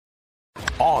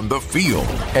on the field,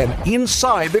 and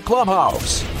inside the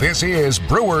clubhouse. This is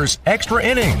Brewers Extra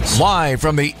Innings. Live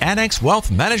from the Annex Wealth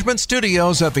Management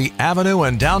Studios at the Avenue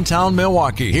in downtown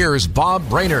Milwaukee, here's Bob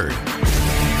Brainerd.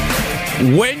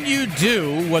 When you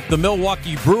do what the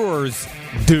Milwaukee Brewers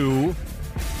do,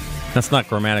 that's not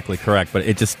grammatically correct, but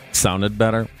it just sounded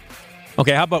better.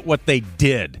 Okay, how about what they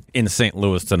did in St.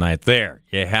 Louis tonight? There,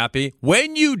 you happy?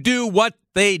 When you do what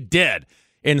they did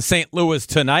in St. Louis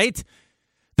tonight,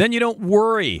 then you don't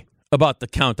worry about the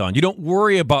countdown. You don't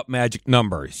worry about magic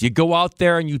numbers. You go out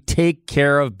there and you take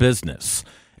care of business.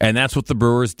 And that's what the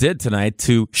Brewers did tonight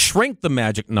to shrink the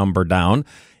magic number down.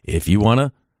 If you want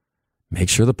to make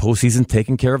sure the postseason's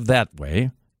taken care of that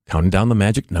way, counting down the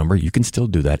magic number, you can still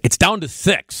do that. It's down to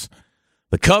 6.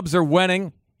 The Cubs are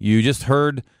winning. You just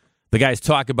heard the guys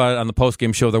talk about it on the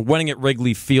postgame show. They're winning at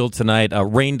Wrigley Field tonight.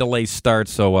 Rain delay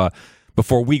starts, so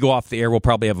before we go off the air, we'll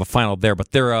probably have a final there.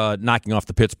 But they're knocking off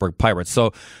the Pittsburgh Pirates.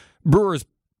 So Brewers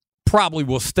probably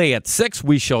will stay at 6.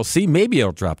 We shall see. Maybe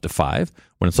it'll drop to 5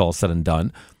 when it's all said and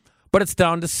done. But it's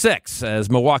down to 6 as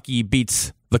Milwaukee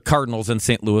beats the Cardinals in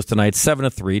St. Louis tonight,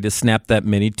 7-3 to snap that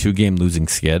mini 2-game losing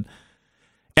skid.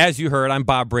 As you heard, I'm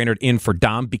Bob Brainerd in for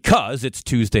Dom because it's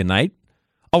Tuesday night,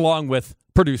 along with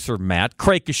producer Matt.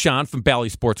 Craig Kashan from Bally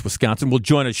Sports Wisconsin will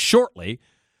join us shortly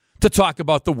to talk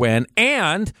about the win.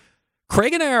 And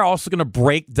Craig and I are also going to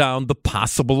break down the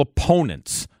possible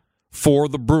opponents for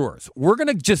the Brewers. We're going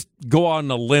to just go on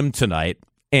a limb tonight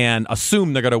and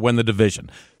assume they're going to win the division.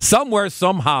 Somewhere,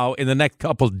 somehow, in the next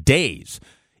couple of days.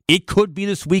 It could be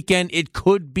this weekend. It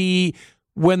could be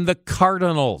when the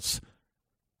Cardinals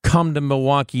come to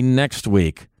Milwaukee next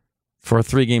week for a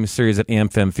 3-game series at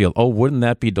AmFam Field. Oh, wouldn't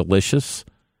that be delicious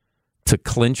to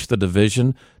clinch the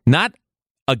division? Not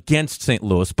against St.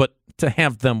 Louis, but to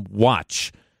have them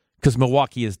watch, because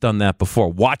Milwaukee has done that before,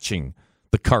 watching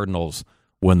the Cardinals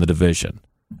win the division.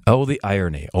 Oh, the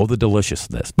irony. Oh, the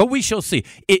deliciousness. But we shall see.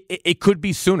 It could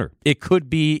be sooner. It could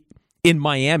be in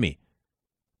Miami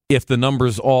if the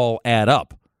numbers all add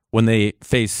up when they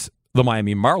face the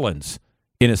Miami Marlins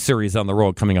in a series on the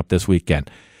road coming up this weekend.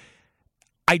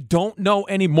 I don't know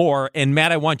anymore, and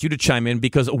Matt, I want you to chime in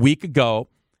because a week ago,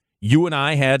 you and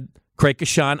I had Craig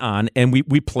Kashan on, and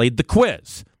we played the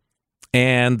quiz.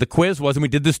 And the quiz was, and we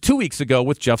did this 2 weeks ago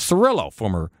with Jeff Cirillo,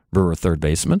 former Brewer third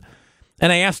baseman,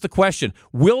 and I asked the question,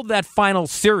 will that final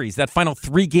series, that final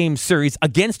 3-game series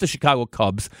against the Chicago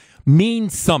Cubs mean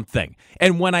something?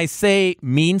 And when I say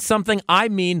mean something, I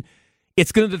mean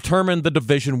it's going to determine the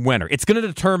division winner. It's going to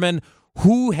determine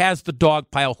who has the dog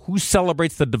pile, who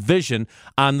celebrates the division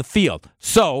on the field.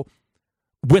 So,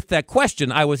 with that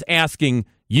question, I was asking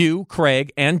you,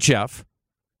 Craig, and Jeff,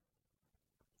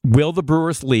 will the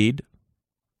Brewers lead,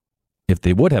 if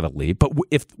they would have a lead, but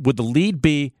would the lead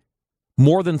be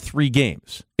more than 3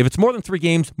 games? If it's more than 3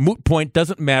 games, moot point,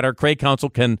 doesn't matter. Craig Counsell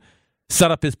can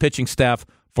set up his pitching staff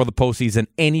for the postseason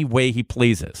any way he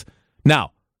pleases.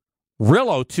 Now,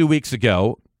 Rillo 2 weeks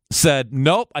ago said,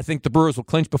 nope, I think the Brewers will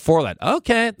clinch before that.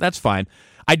 Okay, that's fine.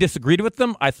 I disagreed with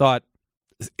them. I thought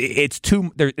there's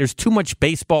too much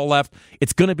baseball left.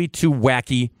 It's going to be too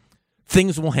wacky.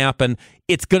 Things will happen.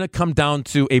 It's going to come down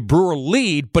to a Brewer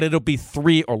lead, but it'll be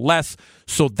 3 or less.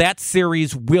 So that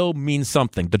series will mean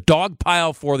something. The dog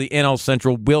pile for the NL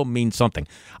Central will mean something.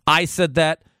 I said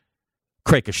that.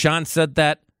 Craig Kashan said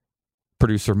that.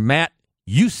 Producer Matt,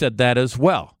 you said that as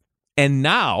well. And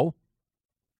now,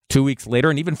 2 weeks later,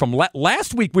 and even from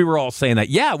last week, we were all saying that,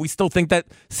 yeah, we still think that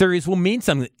series will mean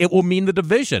something. It will mean the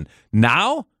division.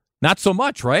 Now, not so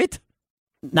much, right?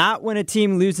 Not when a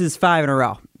team loses 5 in a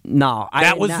row. No.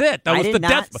 That was it. That was the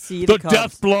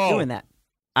death blow. Doing that.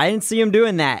 I didn't see them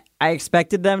doing that. I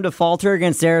expected them to falter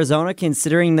against Arizona,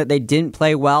 considering that they didn't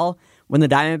play well when the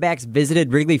Diamondbacks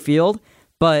visited Wrigley Field.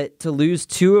 But to lose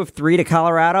 2 of 3 to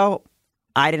Colorado,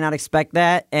 I did not expect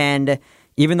that. And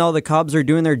even though the Cubs are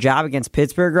doing their job against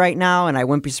Pittsburgh right now, and I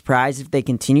wouldn't be surprised if they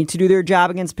continue to do their job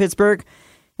against Pittsburgh,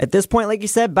 at this point, like you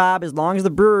said, Bob, as long as the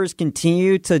Brewers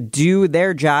continue to do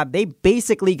their job, they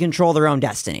basically control their own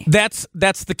destiny. That's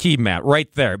the key, Matt,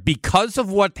 right there. Because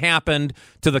of what happened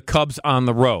to the Cubs on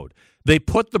the road, they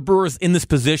put the Brewers in this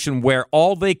position where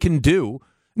all they can do,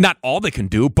 not all they can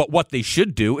do, but what they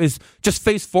should do is just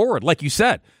face forward, like you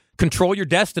said. Control your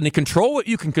destiny. Control what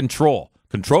you can control.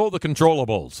 Control the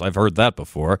controllables. I've heard that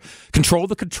before. Control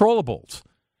the controllables.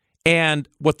 And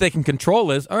what they can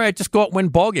control is, all right, just go out and win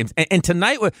ball games. And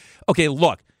tonight, okay,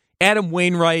 look, Adam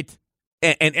Wainwright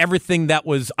and everything that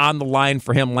was on the line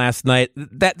for him last night,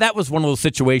 that was one of those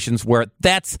situations where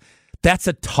that's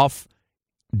a tough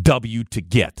W to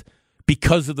get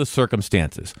because of the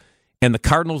circumstances. And the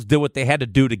Cardinals did what they had to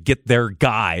do to get their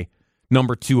guy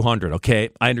number 200. Okay,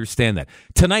 I understand that.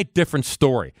 Tonight, different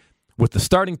story. With the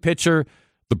starting pitcher,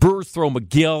 the Brewers throw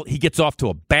McGill. He gets off to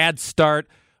a bad start,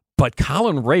 but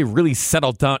Colin Ray really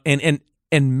settled down.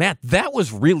 And Matt, that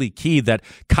was really key that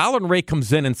Colin Ray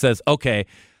comes in and says, okay,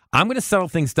 I'm going to settle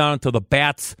things down until the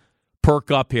bats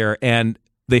perk up here. And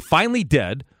they finally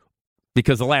did,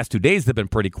 because the last 2 days they've been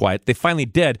pretty quiet. They finally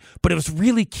did, but it was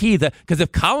really key that because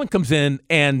if Colin comes in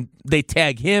and they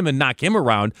tag him and knock him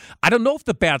around, I don't know if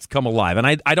the bats come alive. And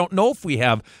I don't know if we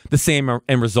have the same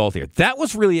end result here. That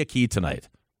was really a key tonight.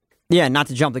 Yeah, not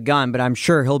to jump the gun, but I'm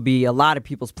sure he'll be a lot of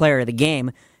people's player of the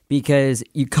game. Because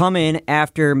you come in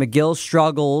after McGill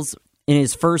struggles in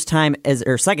his second time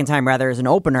as an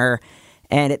opener,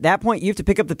 and at that point you have to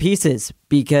pick up the pieces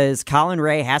because Colin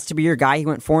Ray has to be your guy. He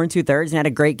went 4 2/3 and had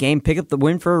a great game, pick up the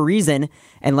win for a reason.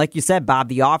 And like you said, Bob,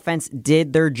 the offense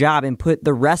did their job and put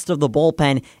the rest of the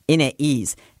bullpen in at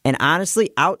ease. And honestly,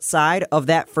 outside of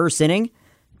that first inning,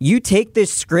 you take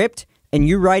this script and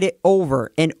you write it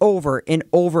over and over and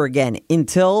over again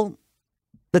until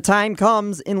the time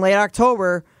comes in late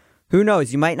October. Who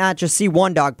knows? You might not just see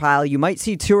one dog pile. You might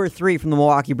see 2 or 3 from the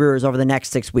Milwaukee Brewers over the next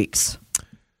 6 weeks.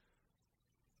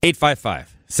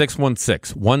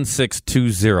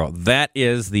 855-616-1620. That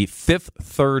is the Fifth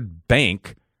Third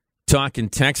Bank talk and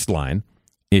text line.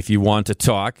 If you want to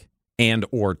talk and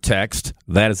or text,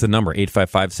 that is the number,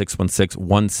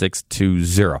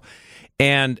 855-616-1620.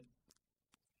 And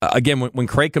again, when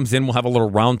Craig comes in, we'll have a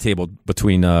little roundtable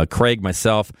between Craig,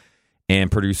 myself, and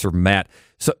producer Matt.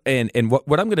 So, and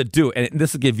what I'm going to do, and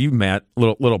this will give you, Matt, a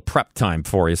little prep time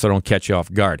for you so I don't catch you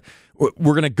off guard.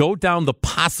 We're going to go down the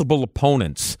possible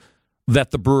opponents that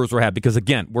the Brewers will have because,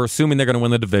 again, we're assuming they're going to win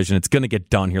the division. It's going to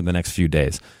get done here in the next few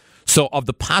days. So of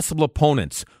the possible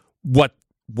opponents, what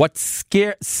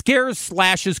scares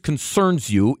 / concerns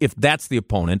you if that's the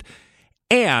opponent,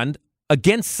 and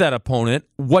against said opponent,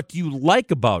 what do you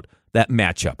like about that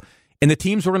matchup? And the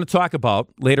teams we're going to talk about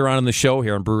later on in the show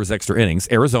here on Brewers Extra Innings,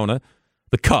 Arizona,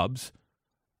 the Cubs,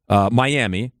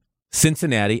 Miami,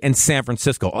 Cincinnati, and San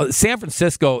Francisco. San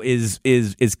Francisco is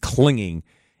clinging,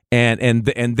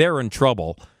 and they're in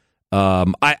trouble.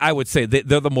 I would say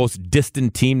they're the most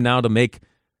distant team now to make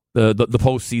the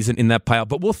postseason in that pile,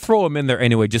 but we'll throw them in there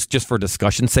anyway, just for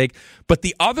discussion's sake. But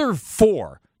the other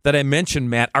 4 that I mentioned,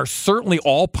 Matt, are certainly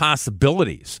all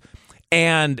possibilities.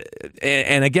 And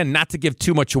again, not to give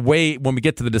too much away when we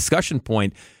get to the discussion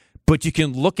point, but you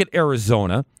can look at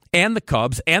Arizona and the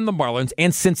Cubs and the Marlins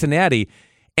and Cincinnati,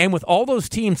 and with all those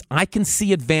teams, I can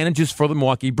see advantages for the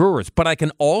Milwaukee Brewers. But I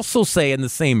can also say in the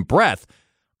same breath,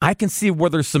 I can see where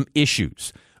there's some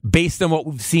issues based on what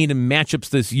we've seen in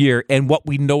matchups this year and what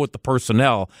we know with the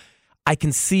personnel. I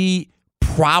can see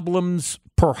problems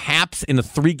perhaps in a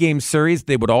 3-game series.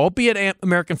 They would all be at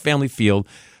American Family Field.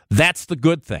 That's the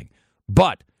good thing.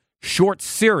 But short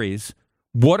series,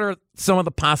 what are some of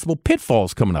the possible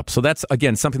pitfalls coming up? So that's,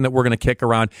 again, something that we're going to kick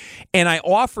around. And I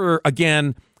offer,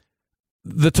 again,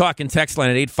 the talk and text line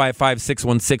at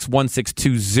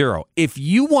 855-616-1620. If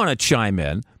you want to chime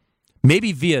in,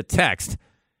 maybe via text,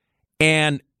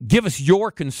 and give us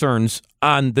your concerns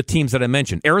on the teams that I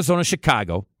mentioned, Arizona,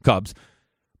 Chicago, Cubs,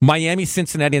 Miami,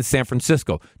 Cincinnati, and San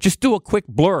Francisco. Just do a quick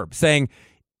blurb saying,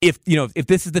 if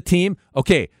this is the team,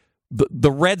 okay,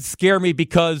 the Reds scare me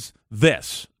because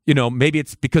this. Maybe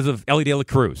it's because of Ellie De La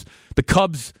Cruz. The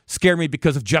Cubs scare me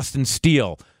because of Justin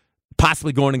Steele,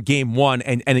 possibly going in game 1,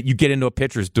 and you get into a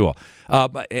pitcher's duel.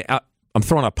 I'm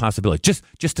throwing out possibilities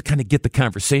just to kind of get the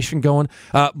conversation going.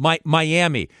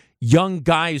 Miami, young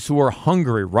guys who are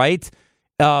hungry, right?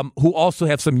 Who also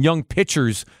have some young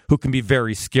pitchers who can be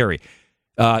very scary.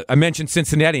 I mentioned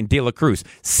Cincinnati and De La Cruz.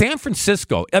 San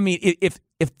Francisco, I mean, if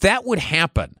that would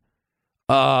happen,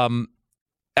 and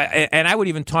I would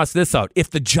even toss this out. If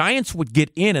the Giants would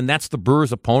get in and that's the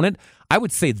Brewers' opponent, I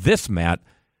would say this, Matt,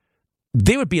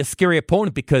 they would be a scary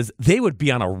opponent because they would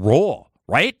be on a roll,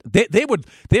 right? They would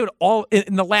all,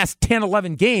 in the last 10,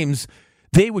 11 games,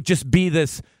 they would just be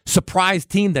this surprise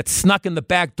team that snuck in the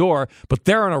back door, but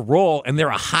they're on a roll and they're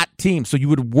a hot team. So you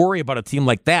would worry about a team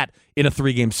like that in a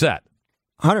 3-game set.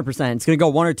 100%. It's going to go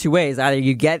one or two ways. Either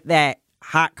you get that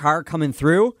hot car coming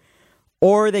through,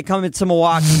 or they come into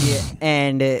Milwaukee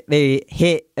and they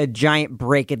hit a giant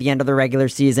break at the end of the regular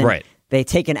season. Right. They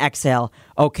take an exhale.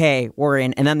 Okay, we're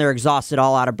in. And then they're exhausted,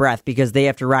 all out of breath because they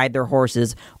have to ride their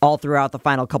horses all throughout the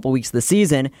final couple weeks of the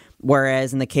season.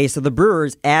 Whereas in the case of the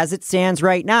Brewers, as it stands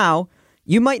right now,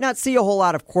 you might not see a whole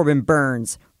lot of Corbin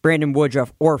Burns, Brandon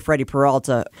Woodruff, or Freddie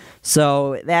Peralta.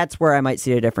 So that's where I might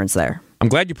see a difference there. I'm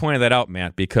glad you pointed that out,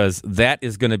 Matt, because that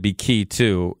is going to be key,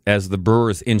 too, as the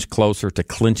Brewers inch closer to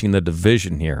clinching the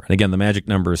division here. And again, the magic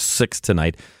number is 6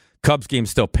 tonight Cubs game's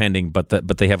still pending, but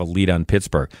they have a lead on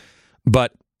Pittsburgh.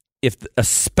 But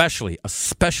especially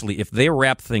if they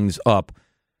wrap things up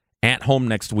at home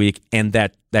next week and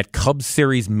that Cubs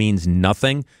series means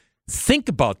nothing, think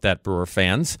about that, Brewer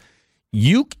fans.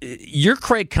 You're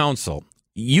Craig Counsell.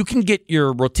 You can get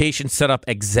your rotation set up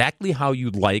exactly how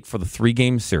you'd like for the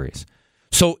 3-game series.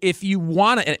 So if you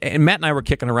want to, and Matt and I were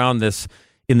kicking around this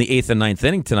in the 8th and 9th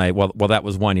inning tonight while that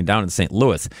was winding down in St.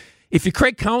 Louis. If you're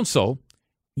Craig Counsell,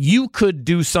 you could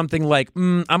do something like,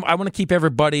 I want to keep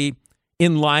everybody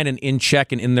in line and in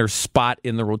check and in their spot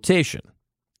in the rotation.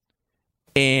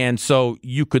 And so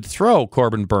you could throw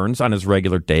Corbin Burnes on his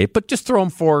regular day, but just throw him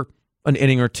for an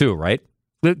inning or two, right?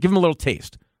 Give him a little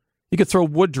taste. You could throw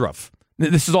Woodruff.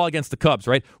 This is all against the Cubs,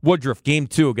 right? Woodruff, game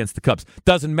 2 against the Cubs.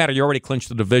 Doesn't matter. You already clinched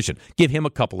the division. Give him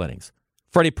a couple innings.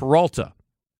 Freddie Peralta,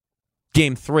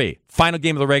 game 3, final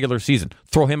game of the regular season.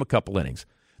 Throw him a couple innings.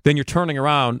 Then you're turning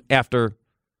around after a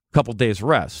couple days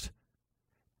rest,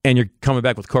 and you're coming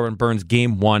back with Corbin Burnes,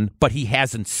 game 1, but he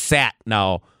hasn't sat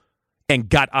now and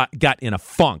got in a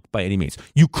funk by any means.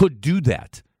 You could do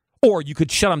that. Or you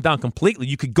could shut him down completely.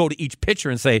 You could go to each pitcher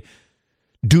and say,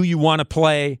 do you want to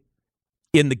play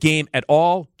in the game at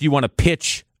all? Do you want to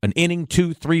pitch an inning,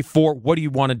 2, 3, 4? What do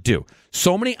you want to do?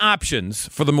 So many options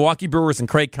for the Milwaukee Brewers and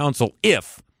Craig Counsell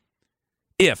if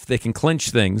they can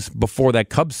clinch things before that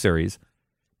Cubs series,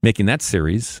 making that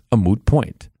series a moot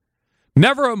point.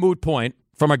 Never a moot point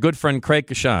from our good friend Craig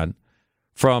Kashan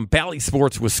from Bally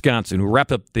Sports, Wisconsin, who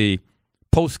wrapped up the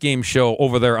post-game show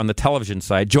over there on the television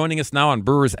side, joining us now on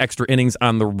Brewers Extra Innings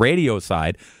on the radio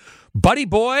side. Buddy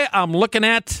boy, I'm looking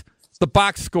at the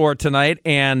box score tonight,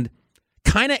 and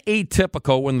kind of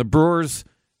atypical when the Brewers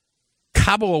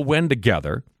cobble a win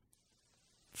together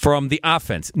from the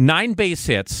offense. 9 base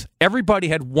hits. Everybody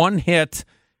had 1 hit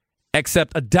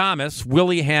except Adames.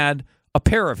 Willie had a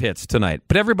pair of hits tonight.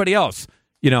 But everybody else,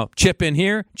 chip in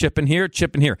here, chip in here,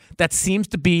 chip in here. That seems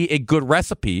to be a good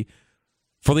recipe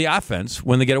for the offense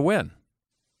when they get a win.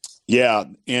 Yeah,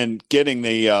 and getting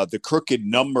the crooked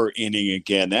number inning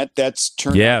again, that's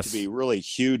turned out to be really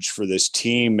huge for this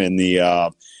team in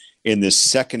this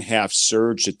second half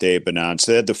surge that they've been on.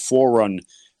 So they had the 4-run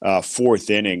 4th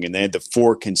inning, and they had the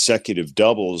 4 consecutive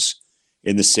doubles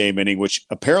in the same inning, which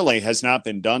apparently has not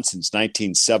been done since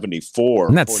 1974.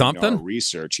 Isn't that something?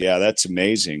 Research, yeah, that's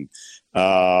amazing.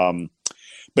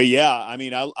 But yeah, I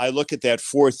mean, I look at that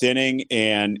 4th inning,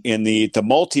 and in the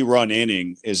multi-run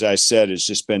inning, as I said, has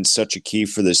just been such a key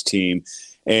for this team.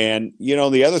 And,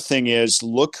 the other thing is,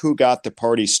 look who got the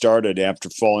party started after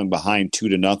falling behind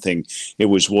 2-0. It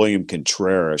was William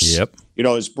Contreras. Yep.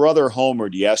 His brother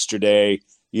homered yesterday.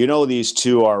 These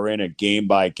two are in a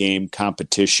game-by-game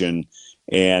competition.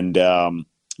 And,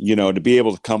 to be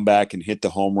able to come back and hit the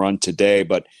home run today.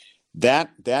 But that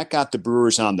got the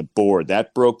Brewers on the board.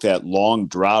 That broke that long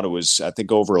drought. It was, I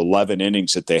think, over 11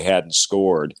 innings that they hadn't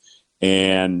scored.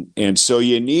 And so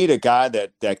you need a guy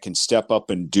that can step up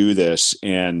and do this.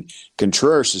 And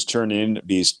Contreras has turned in to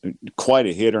be quite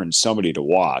a hitter and somebody to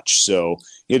watch. So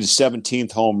he had his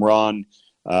 17th home run.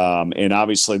 And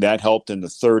obviously that helped in the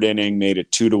 3rd inning, made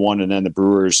it 2-1. And then the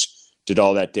Brewers did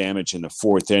all that damage in the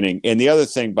 4th inning. And the other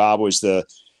thing, Bob, was the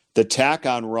tack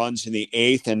on runs in the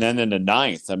 8th and then in the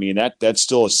 9th. I mean, that's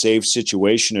still a safe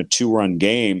situation, a 2-run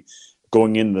game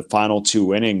going into the final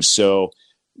 2 innings. So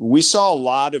we saw a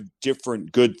lot of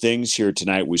different good things here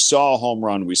tonight. We saw a home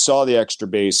run. We saw the extra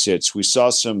base hits. We saw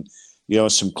some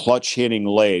clutch hitting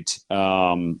late.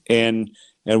 And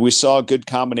we saw a good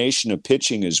combination of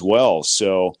pitching as well.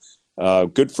 So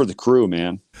good for the crew,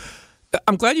 man.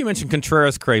 I'm glad you mentioned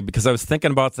Contreras, Craig, because I was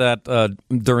thinking about that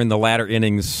during the latter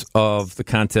innings of the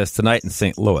contest tonight in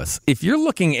St. Louis. If you're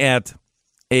looking at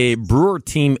a Brewer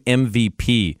team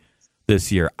MVP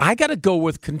this year, I got to go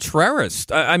with Contreras.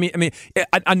 I mean,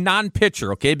 a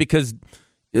non-pitcher, okay, because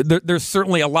there's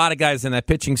certainly a lot of guys in that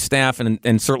pitching staff,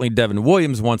 and certainly Devin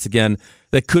Williams, once again,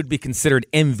 that could be considered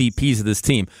MVPs of this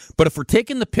team. But if we're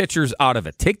taking the pitchers out of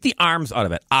it, take the arms out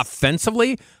of it,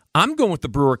 offensively, I'm going with the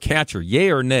Brewer catcher,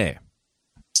 yay or nay?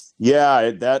 Yeah,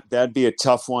 that'd be a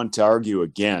tough one to argue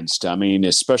against. I mean,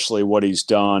 especially what he's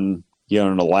done,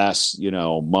 in the last,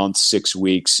 month, 6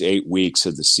 weeks, 8 weeks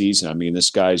of the season. I mean,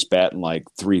 this guy's batting like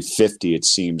 350, it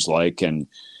seems like, and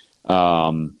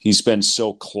he's been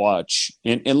so clutch.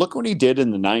 And look what he did in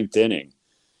the 9th inning.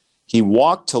 He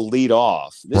walked to lead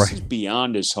off. This is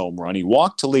beyond his home run. He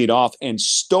walked to lead off and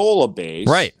stole a base.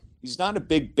 Right. He's not a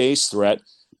big base threat.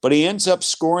 But he ends up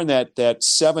scoring that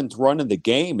 7th run of the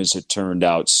game, as it turned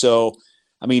out. So,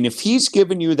 I mean, if he's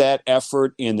giving you that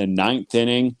effort in the 9th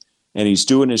inning and he's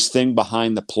doing his thing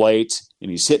behind the plate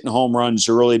and he's hitting home runs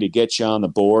early to get you on the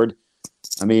board,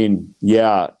 I mean,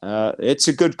 it's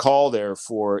a good call there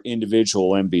for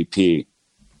individual MVP.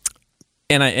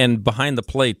 And behind the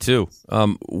plate, too.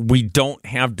 We don't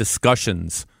have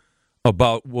discussions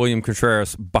about William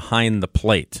Contreras behind the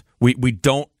plate. We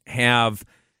don't have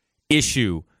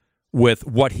issue with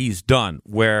what he's done,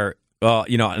 where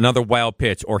another wild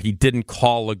pitch or he didn't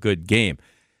call a good game.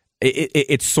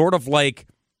 It's sort of like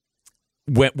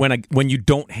when you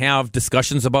don't have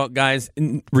discussions about guys,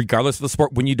 regardless of the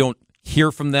sport, when you don't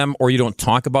hear from them or you don't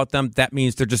talk about them, that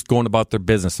means they're just going about their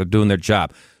business. They're doing their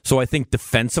job. So I think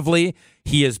defensively,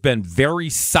 he has been very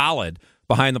solid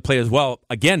behind the plate as well,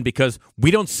 again, because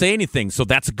we don't say anything, so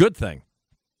that's a good thing.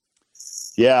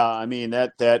 Yeah, I mean,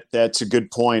 that's a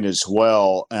good point as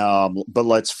well. But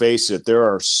let's face it, there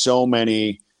are so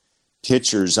many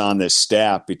pitchers on this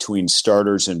staff between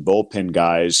starters and bullpen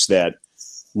guys that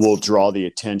will draw the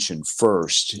attention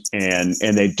first. And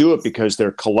they do it because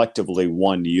they're collectively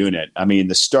one unit. I mean,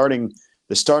 the starting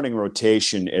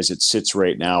rotation as it sits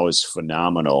right now is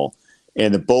phenomenal.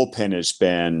 And the bullpen has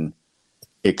been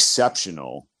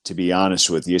exceptional, to be honest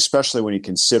with you, especially when you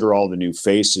consider all the new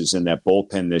faces in that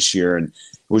bullpen this year. And it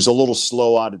was a little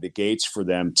slow out of the gates for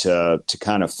them to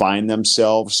kind of find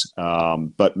themselves.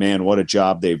 But man, what a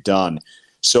job they've done.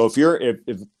 So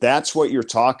if that's what you're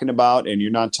talking about and you're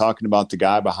not talking about the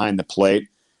guy behind the plate,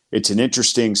 it's an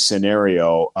interesting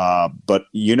scenario. But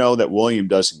you know that William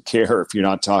doesn't care if you're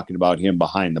not talking about him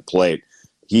behind the plate.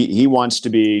 He wants to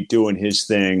be doing his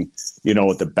thing,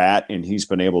 with the bat, and he's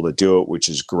been able to do it, which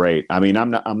is great. I mean,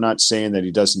 I'm not saying that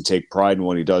he doesn't take pride in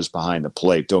what he does behind the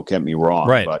plate. Don't get me wrong,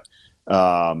 right. But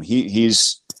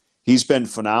he's been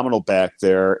phenomenal back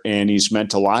there, and he's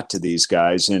meant a lot to these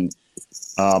guys. And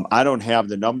I don't have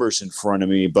the numbers in front of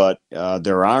me, but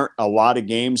there aren't a lot of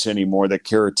games anymore that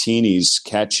Caratini's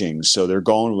catching. So they're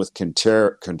going with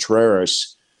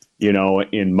Contreras,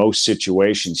 in most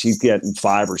situations. He's getting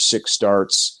 5 or 6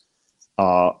 starts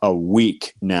a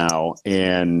week now.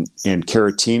 And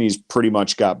Caratini's pretty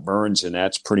much got burns, and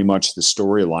that's pretty much the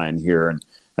storyline here. And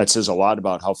that says a lot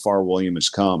about how far William has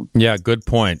come. Yeah, good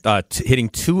point. Hitting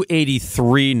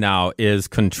 283 now is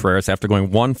Contreras after going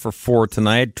 1 for 4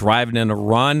 tonight, driving in a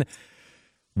run,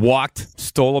 walked,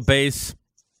 stole a base,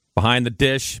 behind the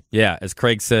dish. Yeah, as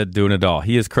Craig said, doing it all.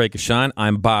 He is Craig Kashan.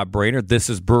 I'm Bob Brainerd. This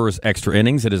is Brewers Extra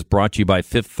Innings. It is brought to you by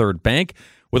Fifth Third Bank.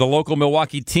 With a local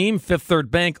Milwaukee team, Fifth Third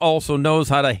Bank also knows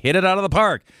how to hit it out of the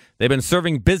park. They've been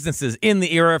serving businesses in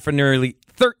the area for nearly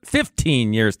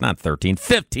 15 years,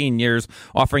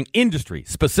 offering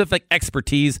industry-specific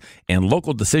expertise and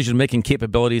local decision-making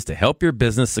capabilities to help your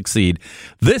business succeed.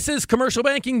 This is commercial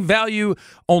banking value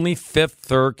only Fifth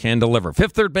Third can deliver.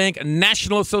 Fifth Third Bank,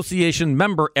 National Association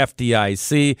member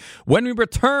FDIC. When we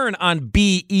return on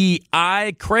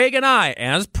BEI, Craig and I,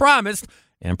 as promised,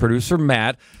 and producer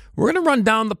Matt, we're going to run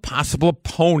down the possible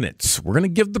opponents. We're going to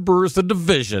give the Brewers the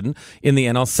division in the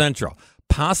NL Central.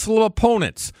 Possible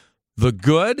opponents, the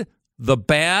good, the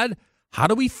bad. How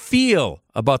do we feel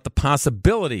about the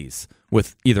possibilities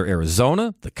with either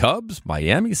Arizona, the Cubs,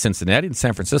 Miami, Cincinnati, and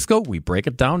San Francisco? We break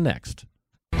it down next.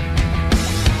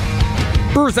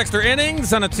 Brewers Extra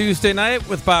Innings on a Tuesday night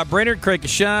with Bob Brainerd, Craig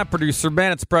Kashan, producer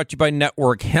Ben. It's brought to you by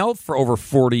Network Health. For over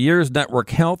 40 years,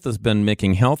 Network Health has been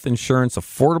making health insurance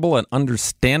affordable and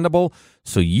understandable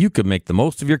so you can make the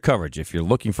most of your coverage. If you're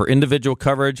looking for individual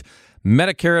coverage,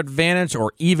 Medicare Advantage,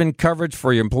 or even coverage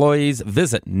for your employees,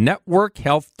 visit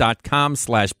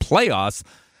networkhealth.com/playoffs.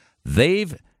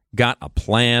 They've got a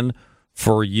plan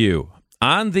for you.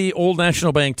 On the Old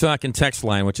National Bank talk and text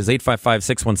line, which is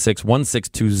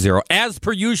 855-616-1620. As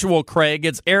per usual, Craig,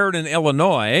 it's Aaron in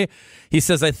Illinois. He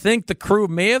says, I think the crew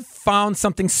may have found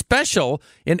something special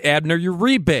in Abner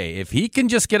Uribe. If he can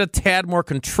just get a tad more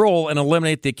control and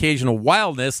eliminate the occasional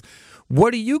wildness,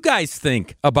 what do you guys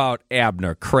think about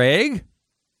Abner, Craig?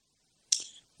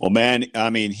 Well, man, I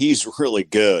mean, he's really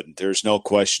good. There's no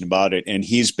question about it. And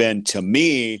he's been, to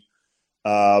me,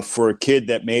 for a kid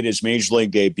that made his major league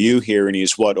debut here, and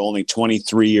he's only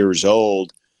 23 years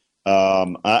old.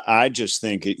 I just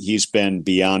think he's been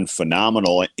beyond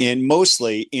phenomenal and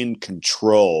mostly in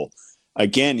control.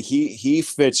 Again, he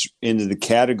fits into the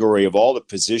category of all the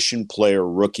position player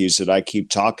rookies that I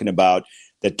keep talking about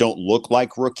that don't look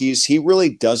like rookies. He really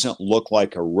doesn't look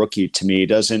like a rookie to me. He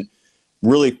doesn't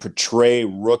really portray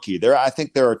rookie. I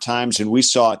think there are times, and we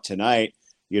saw it tonight,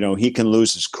 he can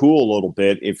lose his cool a little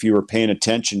bit if you were paying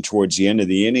attention towards the end of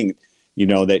the inning,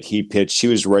 that he pitched. He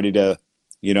was ready to,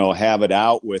 have it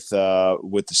out with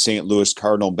the St. Louis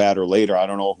Cardinal batter later. I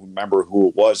don't remember who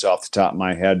it was off the top of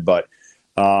my head, but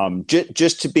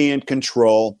just to be in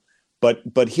control.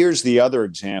 But here's the other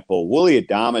example. Willy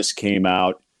Adames came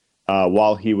out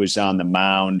while he was on the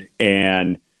mound,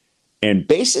 and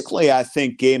basically, I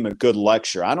think gave him a good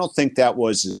lecture. I don't think that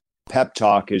was pep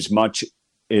talk as much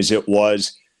as it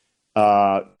was.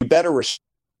 You better respect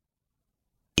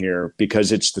here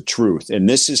because it's the truth, and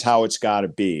this is how it's got to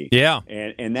be. Yeah,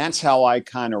 and that's how I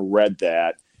kind of read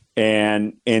that,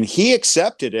 and he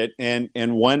accepted it and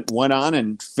went on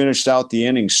and finished out the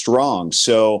inning strong.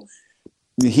 So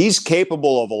he's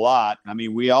capable of a lot. I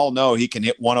mean, we all know he can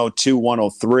hit 102,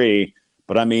 103.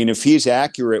 But, I mean, if he's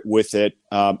accurate with it,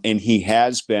 and he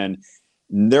has been,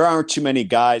 there aren't too many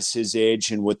guys his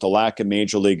age and with the lack of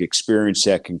major league experience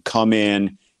that can come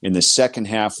in the second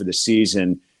half of the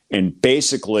season and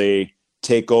basically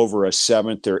take over a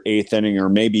seventh or eighth inning or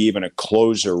maybe even a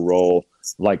closer role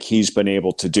like he's been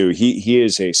able to do. He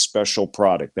is a special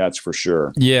product, that's for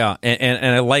sure. Yeah, and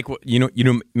I like what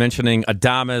you mentioning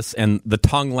Adames and the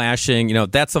tongue lashing.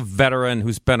 That's a veteran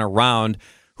who's been around,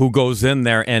 who goes in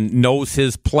there and knows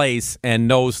his place and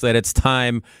knows that it's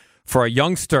time for a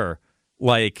youngster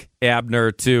like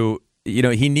Abner to,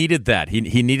 he needed that. He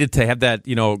needed to have that,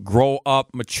 grow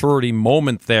up maturity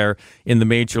moment there in the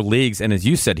major leagues. And as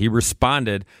you said, he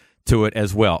responded to it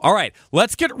as well. All right,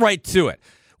 let's get right to it.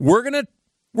 We're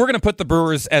gonna put the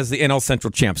Brewers as the NL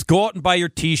Central champs. Go out and buy your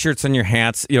T-shirts and your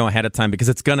hats, ahead of time because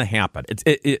it's gonna happen.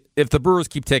 If the Brewers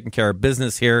keep taking care of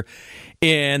business here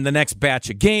in the next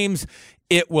batch of games,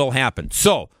 it will happen.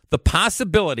 So the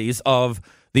possibilities of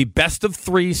the best of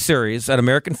 3 series at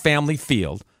American Family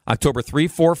Field, October 3,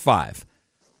 4, 5.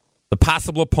 The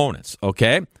possible opponents.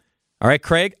 Okay. All right,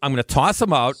 Craig, I'm going to toss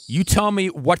them out. You tell me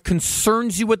what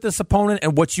concerns you with this opponent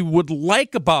and what you would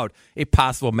like about a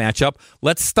possible matchup.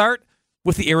 Let's start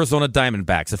with the Arizona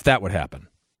Diamondbacks, if that would happen.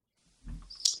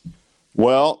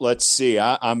 Well, let's see.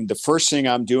 I'm the first thing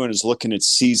I'm doing is looking at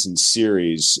season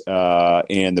series,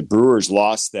 and the Brewers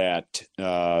lost that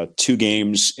 2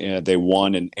 games. They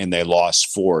won and they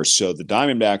lost 4. So the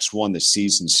Diamondbacks won the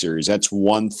season series. That's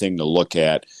one thing to look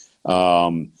at.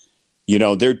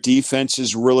 Their defense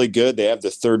is really good. They have the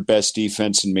 3rd best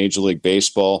defense in Major League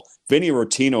Baseball. Vinny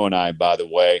Rotino and I, by the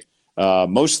way,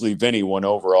 mostly Vinny went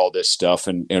over all this stuff,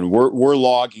 and we're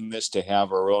logging this to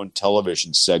have our own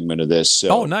television segment of this.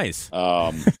 So, nice.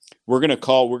 We're gonna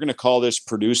call this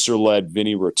producer-led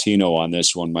Vinny Rotino on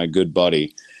this one, my good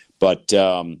buddy. But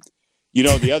the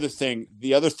other thing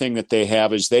that they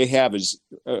have is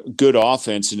good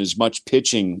offense and as much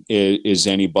pitching as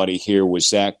anybody here with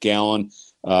Zach Gallen,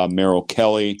 Merrill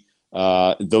Kelly.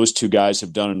 Those 2 guys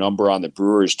have done a number on the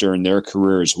Brewers during their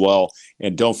career as well.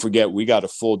 And don't forget, we got a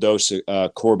full dose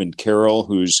of Corbin Carroll,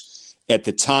 who's at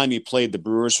the time he played the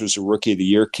Brewers was a Rookie of the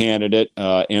Year candidate,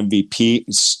 MVP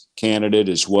candidate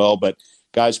as well. But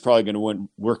guy's probably going to win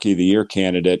Rookie of the Year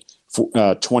candidate.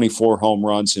 24 home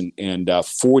runs and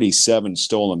 47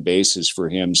 stolen bases for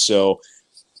him. So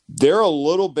they're a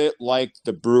little bit like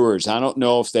the Brewers. I don't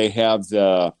know if they have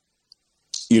the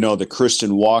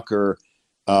Christian Walker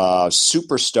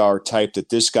superstar type that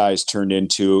this guy's turned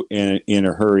into in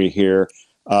a hurry here.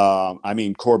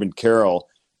 Corbin Carroll,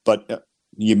 but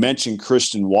you mentioned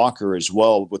Christian Walker as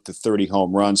well with the 30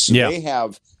 home runs. So They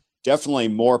have definitely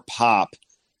more pop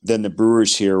than the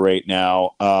Brewers here right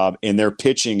now. And their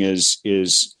pitching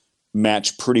is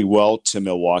matched pretty well to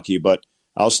Milwaukee, but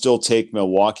I'll still take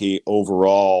Milwaukee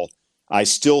overall. I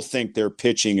still think their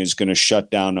pitching is going to shut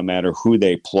down no matter who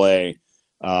they play.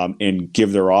 And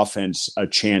give their offense a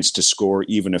chance to score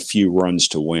even a few runs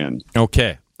to win.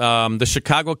 Okay. The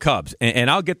Chicago Cubs, and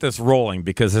I'll get this rolling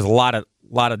because there's a lot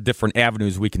of different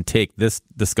avenues we can take this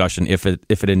discussion if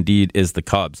it indeed is the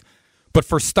Cubs. But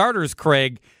for starters,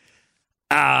 Craig,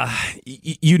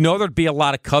 there'd be a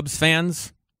lot of Cubs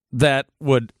fans that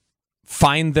would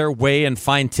find their way and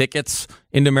find tickets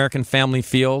into American Family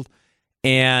Field,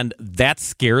 and that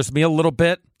scares me a little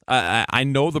bit. I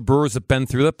know the Brewers have been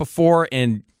through that before,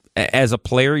 and as a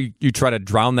player, you try to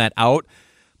drown that out.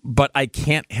 But I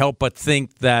can't help but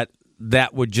think that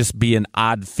would just be an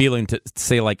odd feeling to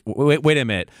say, like, wait a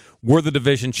minute, we're the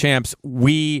division champs.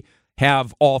 We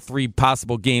have all 3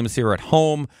 possible games here at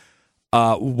home.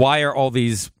 Why are all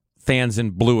these fans in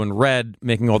blue and red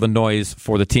making all the noise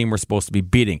for the team we're supposed to be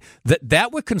beating?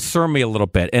 That would concern me a little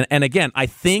bit. And again, I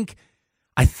think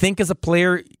as a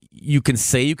player, you can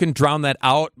say you can drown that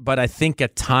out, but I think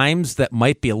at times that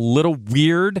might be a little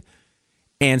weird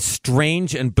and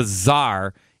strange and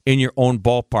bizarre in your own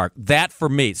ballpark. That for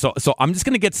me. So I'm just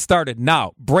going to get started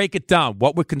now. Break it down.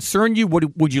 What would concern you?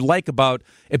 What would you like about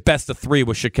a best of 3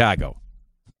 with Chicago?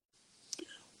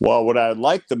 Well, what I'd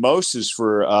like the most is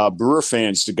for Brewer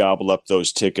fans to gobble up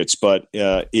those tickets, but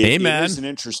it is an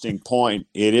interesting point.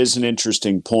 It is an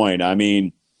interesting point. I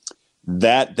mean,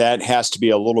 that has to be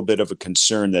a little bit of a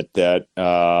concern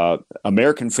that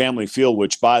American Family Field,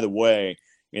 which, by the way,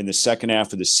 in the second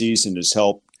half of the season has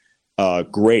helped a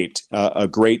great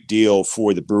deal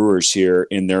for the Brewers here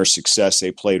in their success.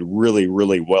 They played really,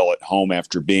 really well at home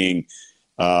after being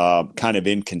kind of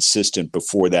inconsistent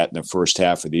before that in the first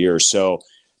half of the year. So,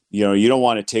 you don't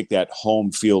want to take that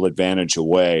home field advantage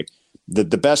away.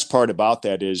 The best part about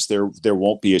that is there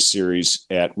won't be a series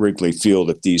at Wrigley Field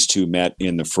if these two met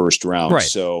in the first round. Right.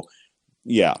 So,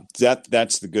 yeah,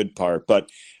 that's the good part. But,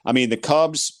 I mean, the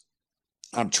Cubs,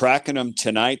 I'm tracking them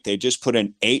tonight. They just put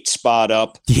an 8 spot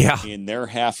up in their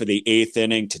half of the 8th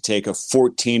inning to take a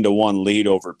 14-1 lead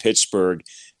over Pittsburgh.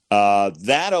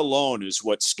 That alone is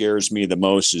what scares me the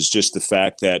most, is just the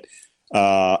fact that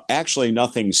actually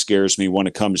nothing scares me when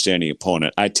it comes to any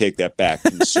opponent. I take that back.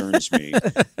 Concerns me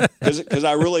because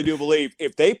I really do believe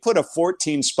if they put a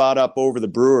 14 spot up over the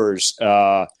Brewers,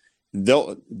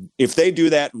 if they do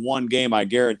that in one game, I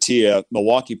guarantee you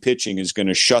Milwaukee pitching is going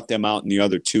to shut them out in the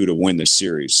other two to win the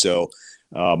series. So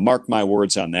mark my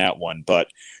words on that one. But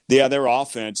yeah, their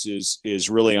offense is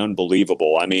really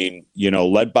unbelievable. I mean,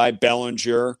 led by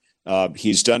Bellinger.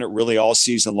 He's done it really all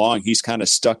season long. He's kind of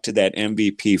stuck to that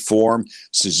MVP form.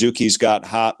 Suzuki's got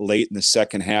hot late in the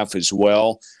second half as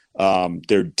well.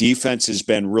 Their defense has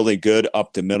been really good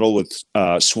up the middle with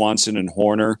Swanson and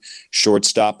Horner,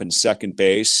 shortstop and second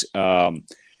base. Their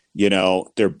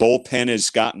bullpen has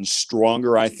gotten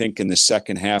stronger, I think, in the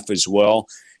second half as well.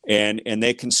 And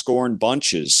they can score in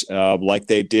bunches like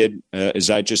they did, as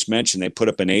I just mentioned. They put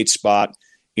up an 8 spot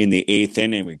in the 8th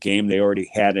inning of a game they already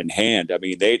had in hand. I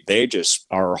mean, they just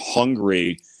are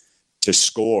hungry to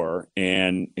score,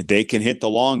 and they can hit the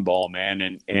long ball,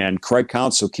 man. And Craig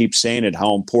Counsell keeps saying it,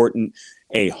 how important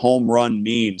a home run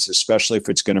means, especially if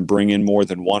it's going to bring in more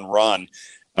than one run,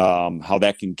 how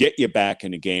that can get you back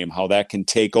in a game, how that can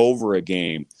take over a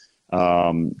game,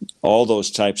 all those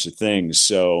types of things.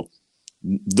 So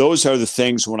those are the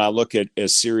things when I look at a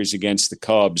series against the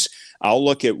Cubs, I'll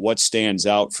look at what stands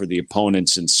out for the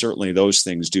opponents, and certainly those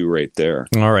things do right there.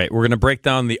 All right, we're going to break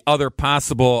down the other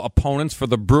possible opponents for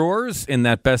the Brewers in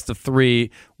that best-of-3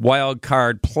 wild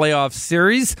card playoff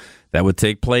series. That would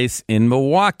take place in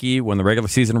Milwaukee when the regular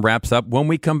season wraps up. When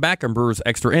we come back on Brewers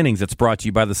Extra Innings, it's brought to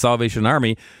you by the Salvation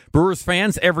Army. Brewers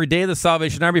fans, every day the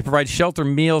Salvation Army provides shelter,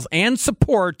 meals, and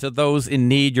support to those in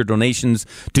need. Your donations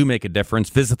do make a difference.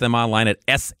 Visit them online at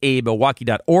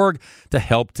samilwaukee.org to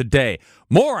help today.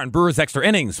 More on Brewers Extra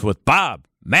Innings with Bob,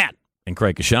 Matt, and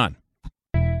Craig Kashan.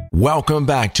 Welcome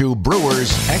back to Brewers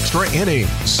Extra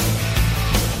Innings.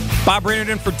 Bob Brainerd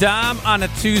in for Dom on a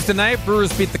Tuesday night.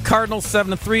 Brewers beat the Cardinals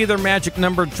 7-3. Their magic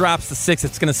number drops to 6.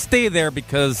 It's going to stay there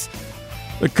because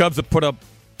the Cubs have put up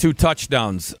 2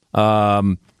 touchdowns.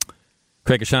 Craig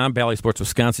Kashan, Bally Sports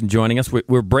Wisconsin, joining us.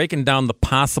 We're breaking down the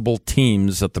possible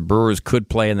teams that the Brewers could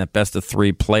play in that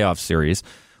best-of-3 playoff series.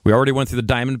 We already went through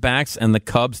the Diamondbacks and the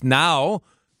Cubs. Now,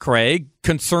 Craig,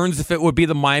 concerns if it would be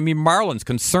the Miami Marlins.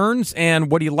 Concerns,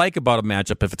 and what do you like about a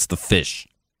matchup if it's the Fish?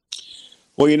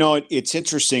 Well, it's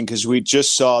interesting because we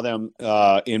just saw them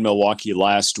in Milwaukee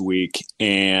last week,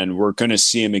 and we're going to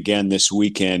see them again this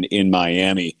weekend in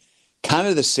Miami. Kind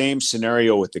of the same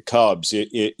scenario with the Cubs.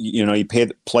 You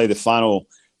play the final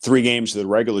 3 games of the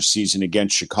regular season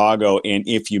against Chicago, and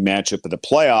if you match up in the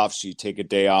playoffs, you take a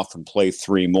day off and play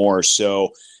 3 more.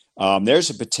 So there's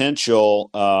a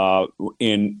potential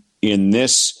in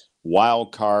this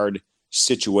wild card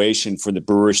situation for the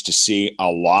Brewers to see a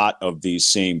lot of these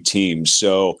same teams.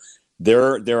 So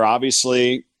they're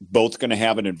obviously both going to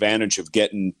have an advantage of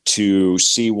getting to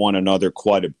see one another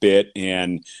quite a bit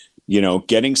and,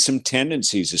 getting some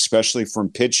tendencies, especially from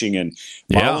pitching. And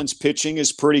Marlins pitching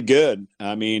is pretty good.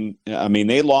 I mean,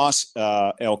 they lost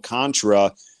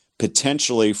Alcantara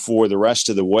potentially for the rest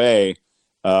of the way.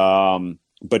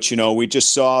 But, we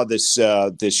just saw this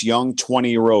young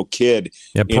 20-year-old kid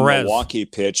in Milwaukee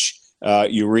pitch.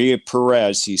 Uriah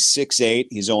Perez, he's 6'8",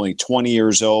 he's only 20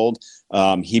 years old.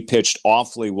 He pitched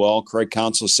awfully well. Craig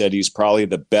Counsell said he's probably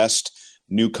the best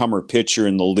newcomer pitcher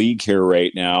in the league here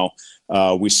right now.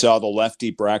 We saw the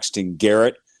lefty Braxton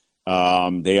Garrett.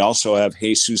 They also have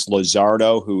Jesus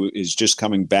Luzardo, who is just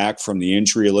coming back from the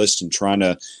injury list and trying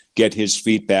to get his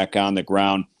feet back on the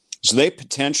ground. So they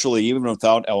potentially, even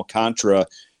without Alcantara,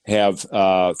 have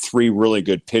 3 really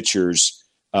good pitchers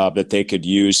that they could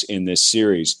use in this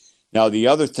series. Now, the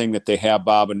other thing that they have,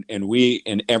 Bob, and we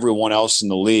and everyone else in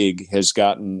the league has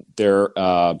gotten their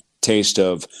taste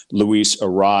of Luis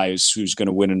Ariz, who's going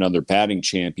to win another batting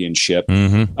championship.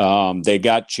 Mm-hmm. They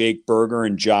got Jake Berger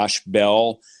and Josh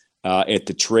Bell at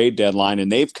the trade deadline,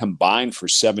 and they've combined for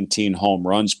 17 home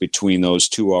runs between those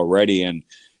two already. And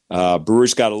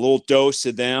Brewers got a little dose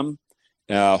of them.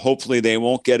 Hopefully they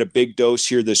won't get a big dose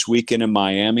here this weekend in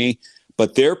Miami,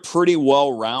 but they're pretty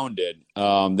well rounded.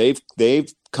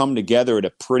 They've come together at a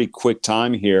pretty quick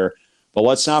time here. But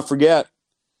let's not forget,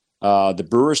 the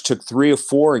Brewers took 3 of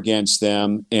 4 against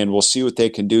them, and we'll see what they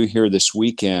can do here this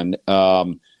weekend.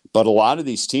 But a lot of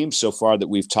these teams so far that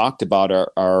we've talked about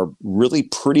are really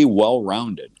pretty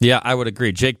well-rounded. Yeah, I would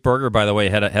agree. Jake Berger, by the way,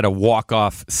 had a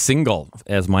walk-off single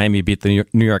as Miami beat the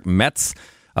New York Mets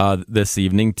this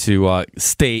evening to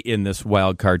stay in this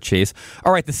wild card chase.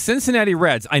 All right, the Cincinnati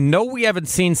Reds. I know we haven't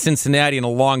seen Cincinnati in a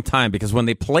long time because when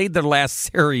they played their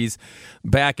last series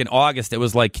back in August, it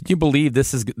was like, can you believe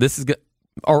this is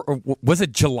or was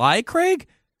it July, Craig?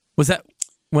 Was that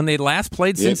when they last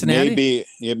played Cincinnati?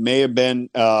 It may have been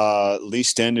at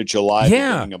least end of July,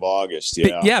 beginning of August.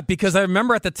 Yeah, because I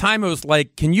remember at the time it was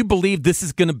like, can you believe this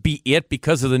is going to be it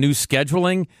because of the new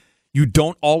scheduling? You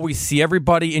don't always see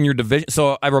everybody in your division.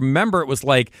 So I remember it was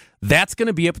like, that's going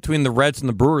to be it between the Reds and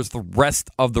the Brewers the rest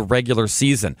of the regular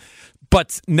season.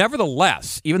 But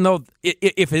nevertheless, even though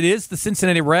if it is the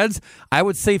Cincinnati Reds, I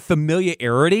would say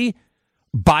familiarity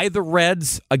by the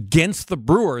Reds against the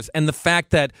Brewers, and the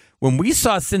fact that when we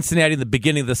saw Cincinnati in the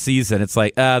beginning of the season, it's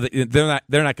like they're not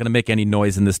going to make any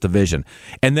noise in this division.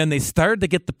 And then they started to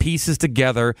get the pieces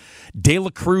together. De La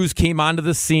Cruz came onto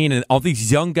the scene, and all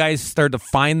these young guys started to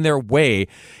find their way.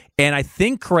 And I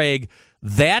think, Craig,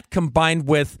 that combined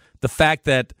with the fact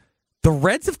that the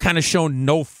Reds have kind of shown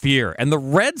no fear, and the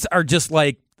Reds are just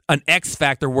like an X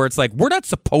factor where it's like, we're not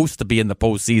supposed to be in the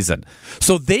postseason.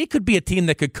 So they could be a team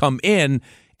that could come in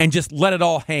and just let it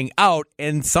all hang out.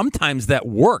 And sometimes that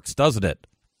works, doesn't it?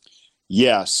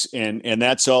 Yes. And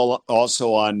that's all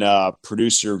also on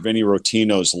producer Vinny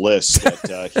Rotino's list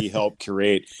that he helped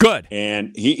curate. Good.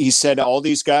 And he said all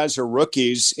these guys are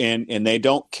rookies and they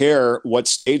don't care what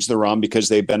stage they're on because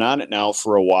they've been on it now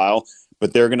for a while,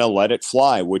 but they're going to let it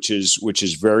fly, which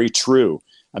is very true.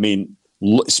 I mean,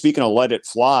 speaking of let it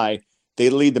fly, they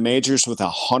lead the majors with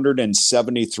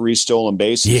 173 stolen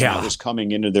bases. Yeah. That was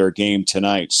coming into their game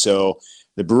tonight. So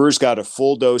the Brewers got a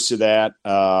full dose of that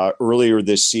earlier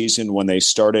this season when they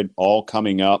started all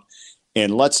coming up.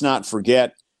 And let's not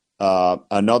forget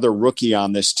another rookie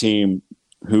on this team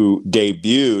who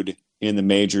debuted in the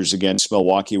majors against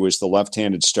Milwaukee was the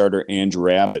left-handed starter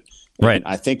Andrew Abbott. Right. And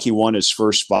I think he won his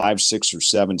first 5, 6, or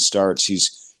 7 starts.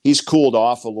 He's cooled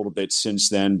off a little bit since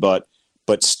then, but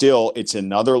still, it's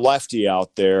another lefty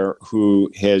out there who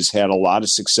has had a lot of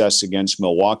success against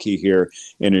Milwaukee here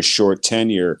in his short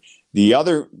tenure. The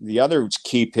other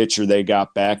key pitcher they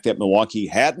got back that Milwaukee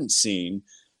hadn't seen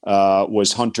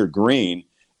was Hunter Green,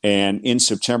 and in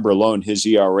September alone, his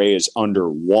ERA is under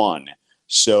 1.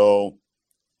 So,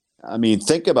 I mean,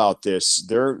 think about this.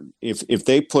 If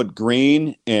they put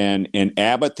Green and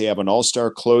Abbott, they have an all-star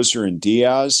closer in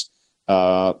Diaz,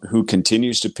 who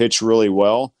continues to pitch really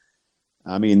well.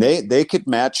 I mean, they could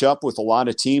match up with a lot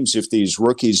of teams if these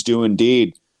rookies do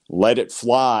indeed let it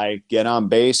fly, get on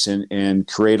base, and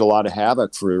create a lot of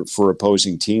havoc for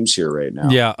opposing teams here right now.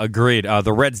 Yeah, agreed.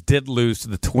 The Reds did lose to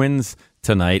the Twins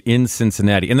tonight in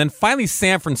Cincinnati. And then finally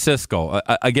San Francisco.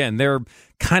 Again, they're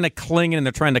kind of clinging and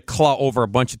they're trying to claw over a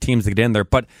bunch of teams to get in there.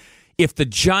 But if the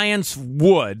Giants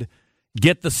would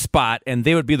get the spot and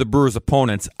they would be the Brewers'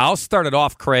 opponents, I'll start it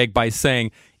off, Craig, by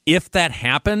saying if that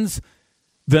happens,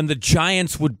 then the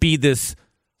Giants would be this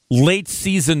late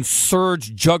season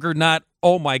surge juggernaut.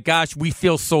 Oh my gosh, we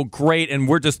feel so great, and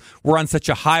we're on such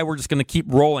a high, we're just going to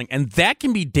keep rolling. And that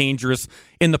can be dangerous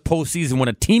in the postseason when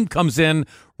a team comes in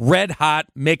red hot,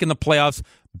 making the playoffs,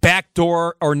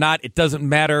 backdoor or not, it doesn't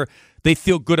matter. They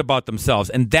feel good about themselves,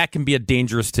 and that can be a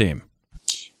dangerous team.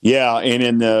 Yeah, and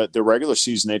in the regular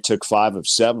season, they took 5 of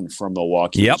 7 from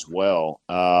Milwaukee as well.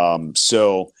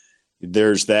 So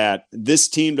there's that. This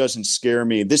team doesn't scare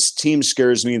me. This team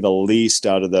scares me the least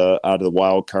out of the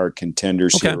wild card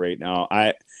contenders here right now.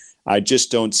 I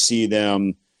just don't see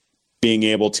them being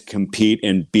able to compete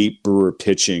and beat Brewer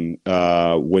pitching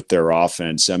with their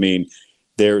offense. I mean,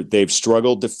 they've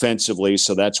struggled defensively,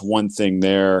 so that's one thing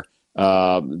there.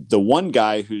 The one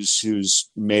guy who's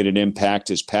made an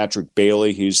impact is Patrick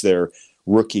Bailey. He's their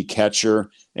rookie catcher,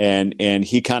 and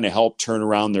he kind of helped turn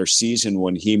around their season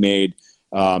when he made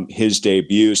his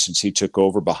debut since he took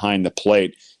over behind the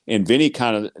plate. And Vinny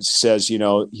kind of says,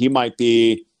 he might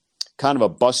be kind of a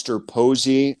Buster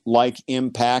Posey-like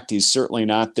impact. He's certainly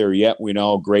not there yet. We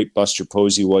know how great Buster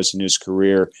Posey was in his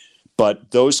career.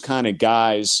 But those kind of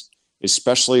guys,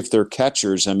 especially if they're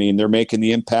catchers, I mean, they're making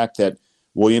the impact that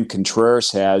William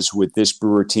Contreras has with this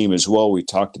Brewer team as well. We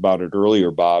talked about it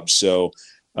earlier, Bob. So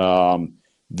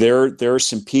there are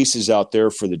some pieces out there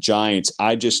for the Giants.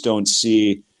 I just don't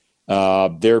see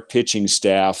their pitching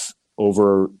staff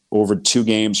over 2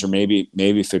 games, or maybe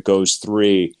if it goes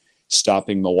 3,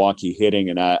 stopping Milwaukee hitting.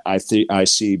 And I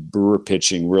see Brewer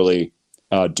pitching really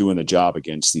doing the job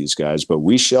against these guys, but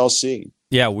we shall see.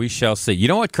 Yeah, we shall see. You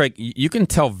know what, Craig? You can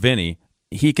tell Vinny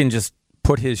he can just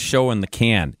put his show in the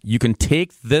can. You can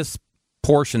take this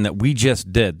portion that we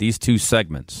just did, these 2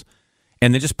 segments,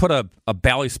 and then just put a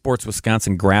Bally Sports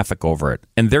Wisconsin graphic over it.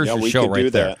 And there's your show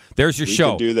right there. There's your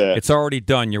show. Do that. It's already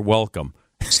done. You're welcome.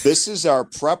 This is our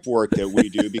prep work that we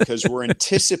do because we're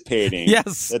anticipating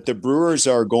that the Brewers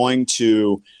are going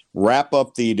to wrap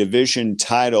up the division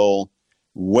title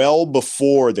well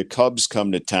before the Cubs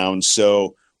come to town.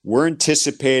 So we're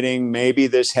anticipating maybe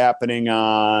this happening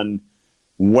on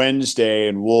Wednesday,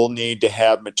 and we'll need to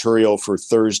have material for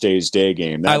Thursday's day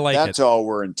game. That's all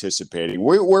we're anticipating.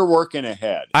 We're working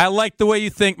ahead. I like the way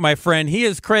you think, my friend. He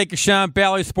is Craig Kashan,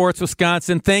 Bally Sports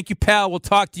Wisconsin. Thank you, pal. We'll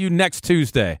talk to you next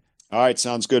Tuesday. All right,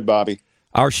 sounds good, Bobby.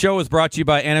 Our show is brought to you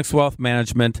by Annex Wealth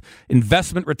Management,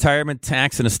 investment, retirement,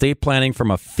 tax, and estate planning from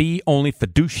a fee-only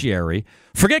fiduciary.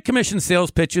 Forget commission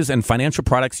sales pitches and financial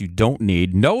products you don't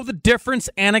need. Know the difference.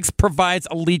 Annex provides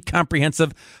elite,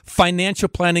 comprehensive financial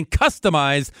planning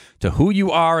customized to who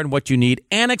you are and what you need.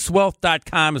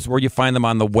 AnnexWealth.com is where you find them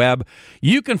on the web.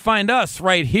 You can find us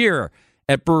right here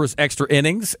at Brewers Extra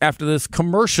Innings after this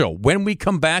commercial. When we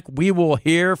come back, we will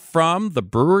hear from the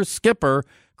Brewers skipper,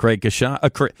 Craig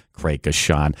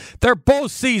Kashan. They're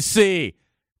both CC.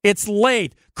 It's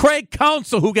late. Craig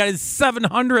Counsell, who got his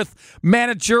 700th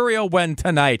managerial win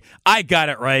tonight. I got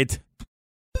it right.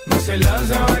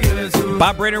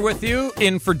 Bob Brainerd with you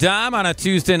in for Dom on a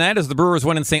Tuesday night as the Brewers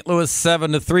win in St. Louis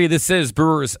 7-3. This is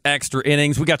Brewers Extra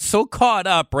Innings. We got so caught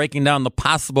up breaking down the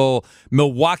possible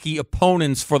Milwaukee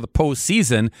opponents for the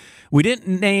postseason, we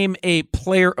didn't name a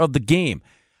player of the game.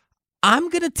 I'm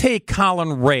going to take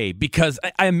Colin Ray because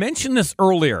I mentioned this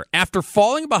earlier. After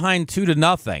falling behind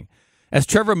 2-0, as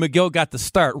Trevor McGill got the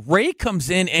start, Ray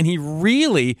comes in and he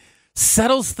really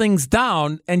settles things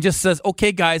down and just says,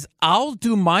 okay, guys, I'll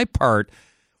do my part,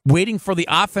 waiting for the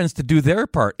offense to do their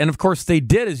part. And, of course, they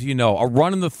did, as you know, a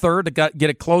run in the third to get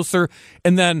it closer,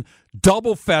 and then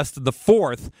double fest in the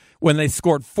fourth when they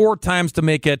scored 4 times to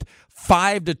make it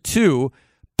 5-2.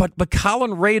 But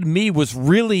Colin Ray, to me, was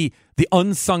really the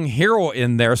unsung hero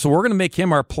in there. So we're going to make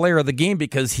him our player of the game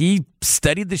because he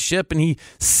steadied the ship and he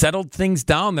settled things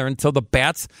down there until the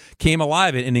bats came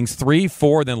alive in innings 3,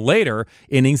 4, then later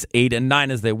innings 8 and 9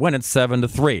 as they win at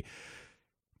 7-3.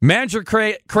 Manager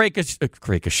Craig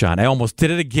Kashan. I almost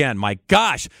did it again. My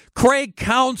gosh. Craig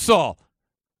Counsell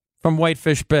from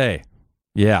Whitefish Bay.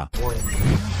 Yeah.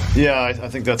 Yeah, I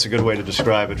think that's a good way to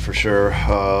describe it for sure.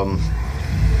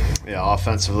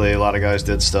 Offensively, a lot of guys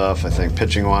did stuff. I think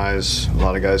pitching-wise, a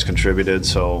lot of guys contributed.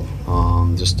 So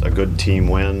just a good team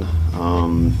win.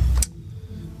 I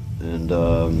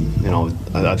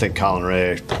think Colin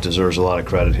Ray deserves a lot of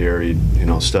credit here. He,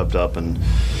 stepped up and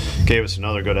gave us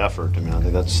another good effort. I mean, I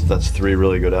think that's 3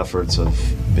 really good efforts of,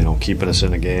 keeping us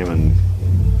in the game, and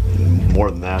more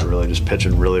than that, really just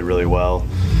pitching really, really well.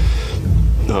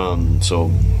 So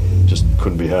just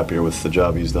couldn't be happier with the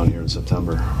job he's done here in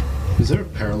September. Is there a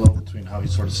parallel between how he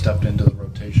sort of stepped into the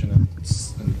rotation and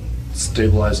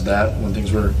stabilized that when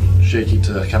things were shaky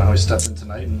to kind of how he stepped in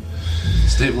tonight and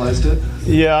stabilized it?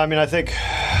 Yeah, I mean, I think,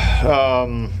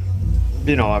 I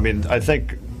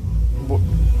think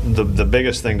the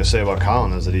biggest thing to say about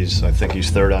Colin is that he's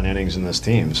 3rd on innings in this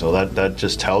team. So that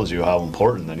just tells you how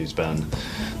important that he's been.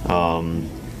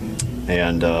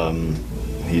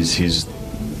 He's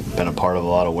been a part of a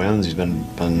lot of wins. He's been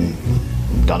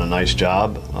done a nice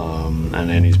job, and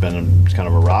then he's been kind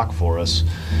of a rock for us.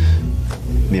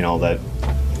 And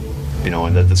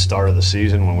at the start of the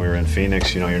season when we were in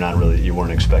Phoenix, you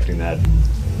weren't expecting that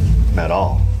at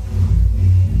all.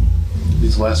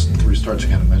 These last 3 starts, you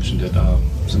kind of mentioned it.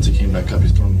 Since he came back up,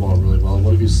 he's thrown the ball really well.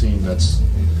 What have you seen that's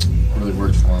really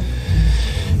worked for him?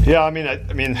 Yeah, I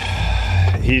mean,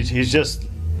 he's just.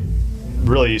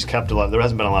 Really, he's kept a lot. There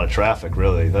hasn't been a lot of traffic,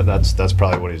 really. That's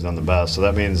probably what he's done the best. So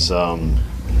that means,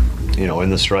 in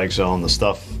the strike zone, the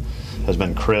stuff has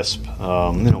been crisp.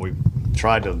 We've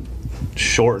tried to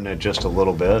shorten it just a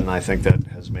little bit, and I think that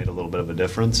has made a little bit of a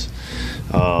difference.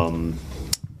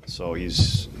 So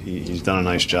he's done a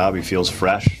nice job. He feels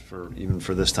fresh even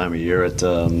for this time of year at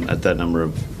that number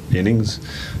of innings.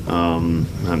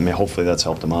 Hopefully that's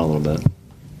helped him out a little bit.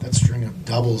 That string of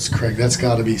doubles, Craig, that's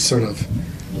got to be sort of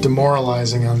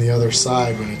demoralizing on the other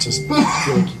side when it just feel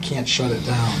like you can't shut it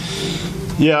down.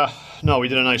 Yeah, no, we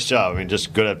did a nice job. I mean,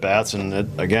 just good at bats, and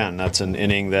again, that's an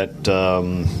inning that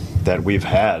that we've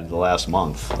had the last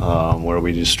month, where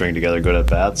we just string together good at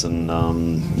bats,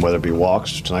 and whether it be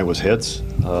walks, tonight was hits,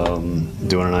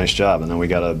 doing a nice job. And then we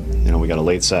got a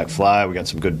late sac fly. We got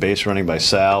some good base running by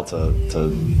Sal to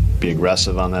be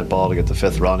aggressive on that ball to get the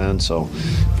 5th run in. So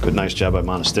good, nice job by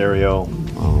Monasterio,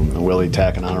 and Willie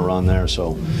tacking on a run there.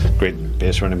 So great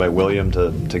base running by William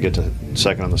to get to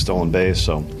second on the stolen base.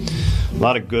 So a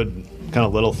lot of good kind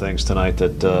of little things tonight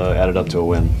that added up to a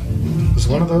win. Was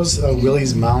one of those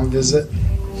Willie's mound visit?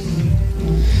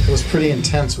 It was pretty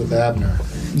intense with Abner.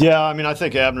 Yeah, I mean, I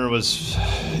think Abner was,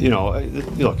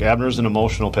 look, Abner's an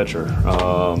emotional pitcher,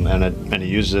 and he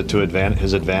uses it to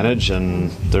his advantage.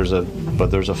 And there's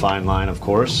a fine line, of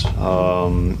course. He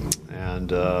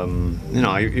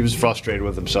was frustrated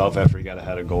with himself after he got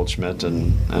ahead of Goldschmidt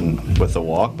and with the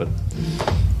walk. But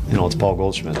it's Paul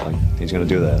Goldschmidt. Like, he's going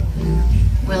to do that.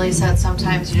 Willie said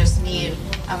sometimes you just need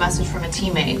a message from a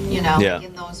teammate, Yeah.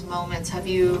 in those moments. How have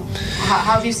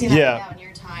you seen that play out in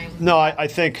your time? No, I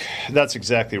think that's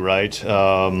exactly right.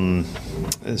 Sometimes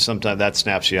that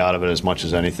snaps you out of it as much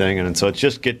as anything, and so it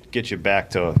just get you back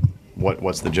to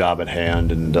what's the job at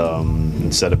hand, and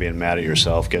instead of being mad at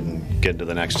yourself, getting to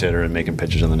the next hitter and making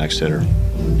pitches on the next hitter.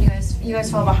 You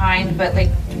guys fall behind, but like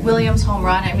Williams' home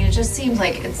run, I mean, it just seems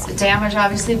like it's damage,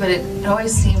 obviously, but it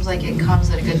always seems like it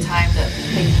comes at a good time to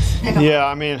pick up. Yeah,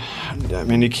 I mean,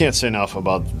 you can't say enough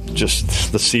about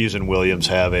just the season Williams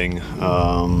having.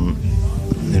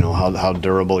 How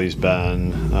durable he's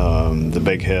been, the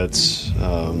big hits.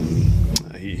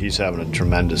 He's having a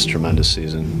tremendous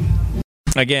season.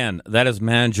 Again, that is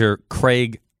manager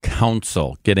Craig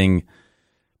Counsell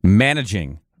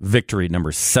managing victory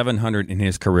number 700 in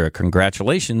his career.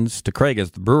 Congratulations to Craig as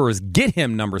the Brewers get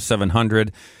him number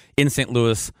 700 in St.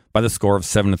 Louis by the score of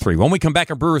 7-3. When we come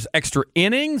back, our Brewers Extra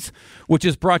Innings, which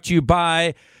is brought to you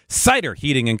by Cider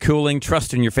Heating and Cooling.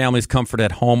 Trust in your family's comfort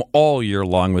at home all year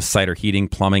long with Cider Heating,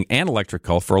 Plumbing, and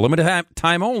Electrical. For a limited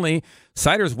time only,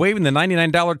 Cider's waiving the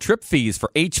 $99 trip fees for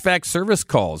HVAC service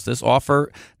calls. This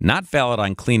offer not valid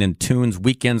on clean and tunes,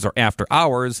 weekends, or after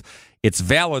hours. It's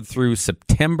valid through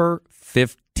September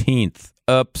 15th.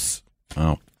 Oops.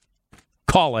 Oh.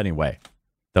 Call anyway.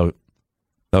 They'll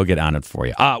get on it for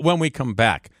you. When we come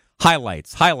back,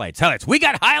 highlights. We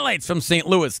got highlights from St.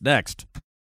 Louis next.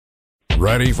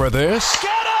 Ready for this?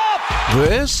 Get up!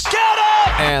 This? Get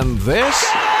up! And this?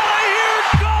 Get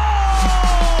out of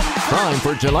here! Go! Time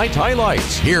for tonight's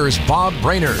highlights. Here's Bob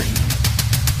Brainerd.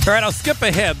 All right, I'll skip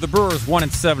ahead. The Brewers won at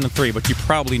 7-3, but you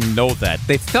probably know that.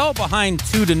 They fell behind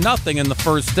 2-0 in the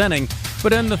first inning,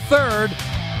 but in the third,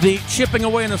 the chipping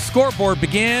away in the scoreboard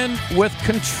began with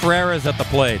Contreras at the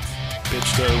plate.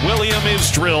 Pitch to William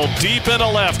is drilled deep into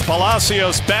left.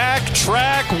 Palacios back,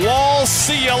 track, wall,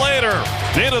 see you later.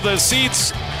 Into the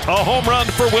seats, a home run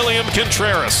for William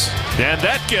Contreras. And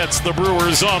that gets the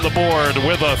Brewers on the board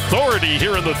with authority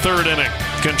here in the third inning.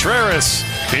 Contreras,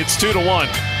 it's 2-1.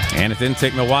 And it didn't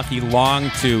take Milwaukee long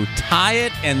to tie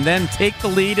it and then take the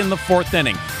lead in the fourth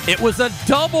inning. It was a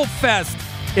double fest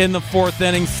in the fourth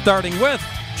inning, starting with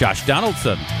Josh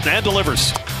Donaldson. And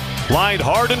delivers. Lined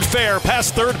hard and fair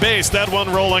past third base. That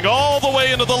one rolling all the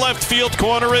way into the left field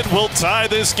corner. It will tie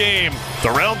this game. The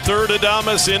round third,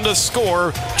 Adames in to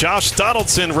score. Josh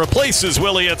Donaldson replaces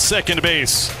Willie at second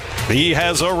base. He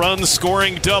has a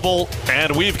run-scoring double,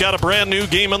 and we've got a brand new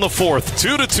game in the fourth.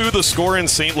 2-2 the score in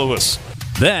St. Louis.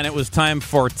 Then it was time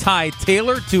for Ty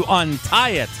Taylor to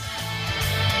untie it.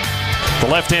 The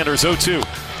left-hander's 0-2.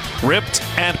 Ripped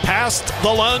and past the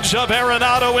lunge of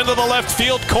Arenado into the left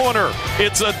field corner.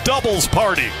 It's a doubles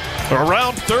party.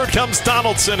 Around third comes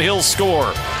Donaldson. He'll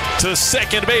score. To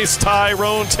second base,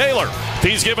 Tyrone Taylor.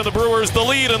 He's given the Brewers the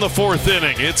lead in the fourth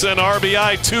inning. It's an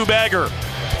RBI two-bagger.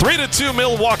 3-2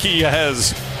 Milwaukee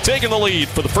has taken the lead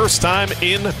for the first time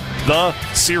in the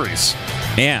series.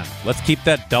 And let's keep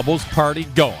that doubles party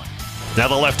going. Now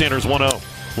the left-hander's 1-0.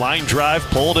 Line drive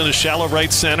pulled into shallow right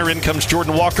center. In comes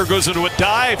Jordan Walker, goes into a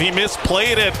dive. He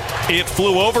misplayed it. It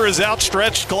flew over his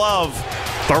outstretched glove.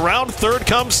 Around third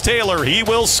comes Taylor. He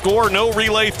will score. No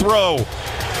relay throw.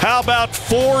 How about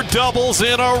 4 doubles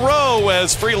in a row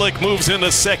as Frelick moves into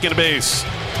second base?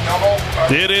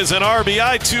 It is an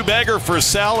RBI two-bagger for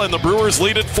Sal, and the Brewers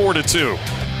lead it 4-2.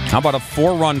 How about a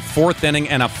 4-run fourth inning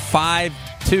and a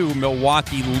 5-2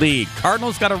 Milwaukee lead?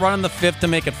 Cardinals got a run in the fifth to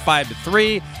make it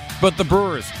 5-3. But the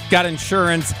Brewers got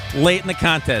insurance late in the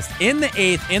contest. In the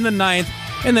 8th, in the 9th,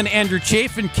 and then Andrew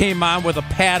Chafin came on with a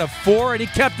pad of 4, and he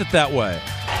kept it that way.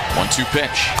 1-2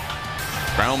 pitch.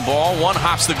 Ground ball, one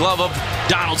hops the glove of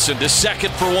Donaldson to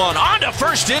second for one. On to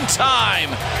first in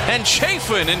time. And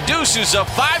Chafin induces a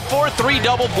 5-4-3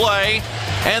 double play.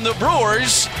 And the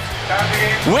Brewers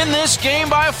win this game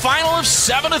by a final of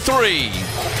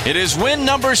 7-3. It is win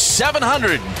number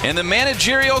 700 in the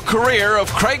managerial career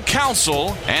of Craig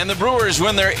Counsell, and the Brewers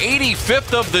win their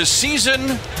 85th of the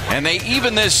season, and they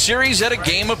even this series at a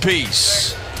game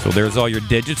apiece. So there's all your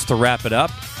digits to wrap it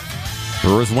up.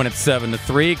 Brewers win at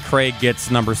 7-3. Craig gets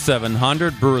number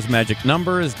 700. Brewers' magic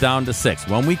number is down to 6.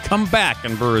 When we come back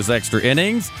in Brewers Extra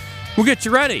Innings, we'll get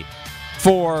you ready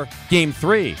for Game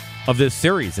 3 of this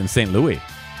series in St. Louis.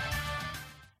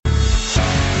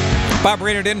 Bob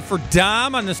Brainerd in for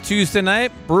Dom on this Tuesday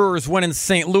night. Brewers win in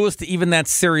St. Louis to even that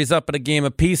series up at a game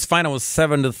apiece. Final was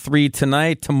 7-3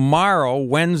 tonight. Tomorrow,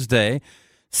 Wednesday,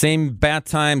 same bat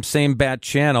time, same bat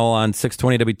channel on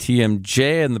 620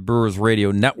 WTMJ and the Brewers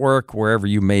Radio Network, wherever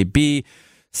you may be.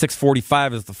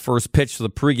 6:45 is the first pitch, so the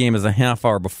pregame is a half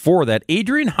hour before that.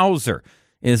 Adrian Hauser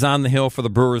is on the hill for the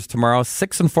Brewers tomorrow.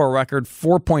 6-4 record,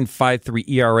 4.53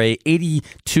 ERA,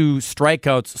 82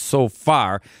 strikeouts so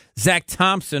far. Zach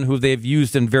Thompson, who they've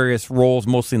used in various roles,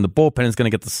 mostly in the bullpen, is going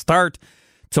to get the start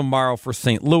tomorrow for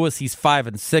St. Louis. He's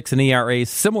 5-6 in ERA,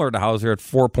 similar to Hauser at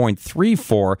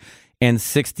 4.34 and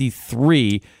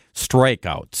 63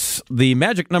 strikeouts. The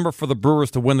magic number for the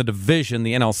Brewers to win the division,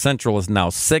 the NL Central, is now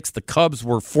 6. The Cubs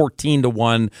were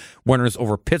 14-1 winners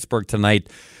over Pittsburgh tonight.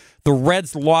 The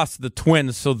Reds lost to the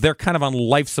Twins, so they're kind of on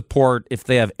life support if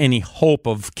they have any hope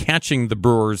of catching the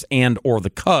Brewers and or the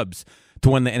Cubs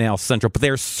to win the NL Central. But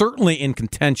they're certainly in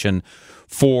contention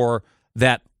for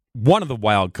that one of the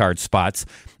wild card spots.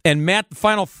 And Matt, the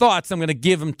final thoughts, I'm going to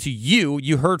give them to you.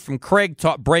 You heard from Craig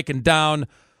breaking down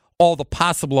all the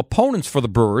possible opponents for the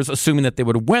Brewers, assuming that they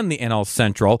would win the NL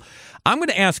Central. I'm going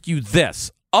to ask you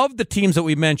this. Of the teams that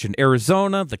we mentioned,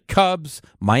 Arizona, the Cubs,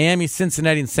 Miami,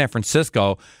 Cincinnati, and San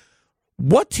Francisco,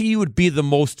 what to you would be the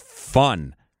most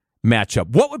fun matchup?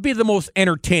 What would be the most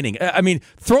entertaining? I mean,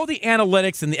 throw the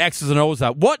analytics and the X's and O's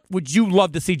out. What would you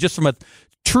love to see just from a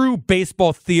true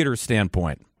baseball theater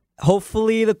standpoint?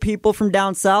 Hopefully the people from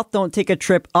down south don't take a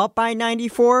trip up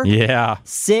I-94. Yeah.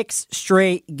 6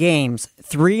 straight games,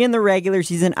 3 in the regular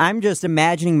season. I'm just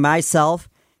imagining myself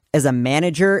as a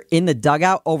manager in the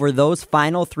dugout over those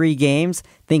final 3 games,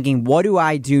 thinking, what do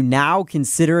I do now,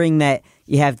 considering that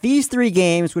you have these 3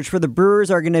 games, which for the Brewers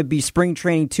are going to be spring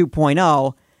training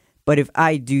 2.0. But if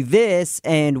I do this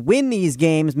and win these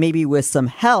games, maybe with some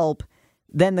help,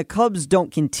 then the Cubs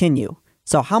don't continue.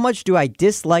 So how much do I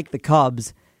dislike the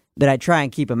Cubs that I try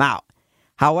and keep them out?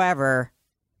 However,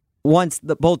 once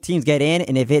both teams get in,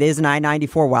 and if it is an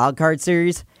I-94 wildcard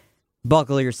series,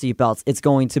 buckle your seatbelts. It's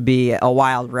going to be a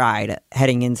wild ride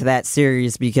heading into that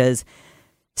series because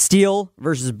Steele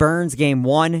versus Burns, Game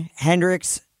 1,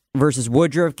 Hendricks versus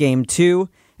Woodruff, Game 2.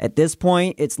 At this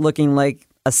point, it's looking like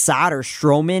Assad or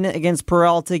Stroman against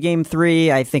Peralta, Game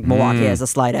 3. I think Milwaukee has a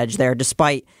slight edge there,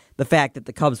 despite the fact that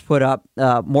the Cubs put up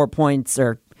more points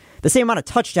or the same amount of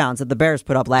touchdowns that the Bears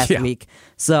put up last week.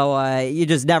 So you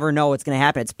just never know what's going to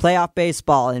happen. It's playoff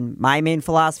baseball, and my main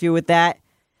philosophy with that,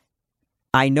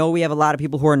 I know we have a lot of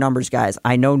people who are numbers guys.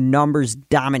 I know numbers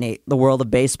dominate the world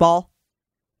of baseball.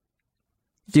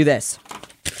 Do this.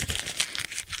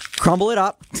 Crumble it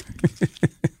up.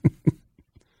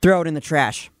 Throw it in the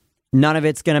trash. None of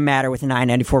it's going to matter with an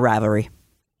I-94 rivalry.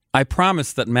 I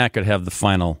promised that Matt could have the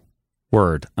final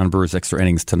word on Brewers Extra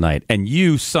Innings tonight, and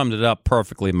you summed it up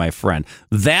perfectly, my friend.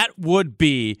 That would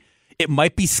be, it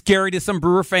might be scary to some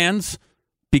Brewer fans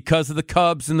because of the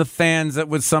Cubs and the fans that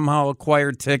would somehow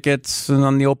acquire tickets and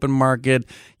on the open market,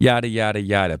 yada, yada,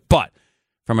 yada. But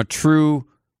from a true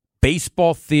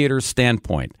baseball theater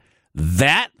standpoint,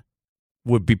 that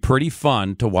would be pretty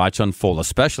fun to watch unfold,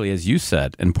 especially, as you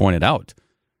said and pointed out.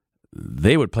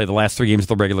 They would play the last 3 games of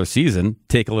the regular season,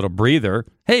 take a little breather.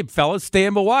 Hey, fellas, stay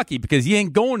in Milwaukee because you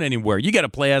ain't going anywhere. You got to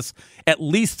play us at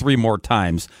least 3 more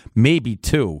times, maybe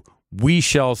 2. We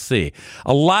shall see.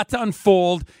 A lot to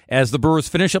unfold as the Brewers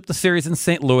finish up the series in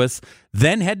St. Louis,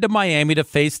 then head to Miami to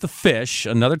face the Fish,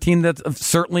 another team that's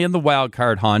certainly in the wild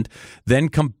card hunt, then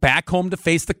come back home to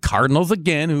face the Cardinals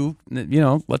again, who,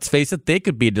 let's face it, they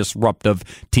could be a disruptive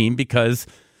team because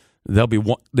they'll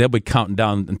be counting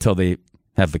down until they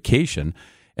have vacation,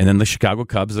 and then the Chicago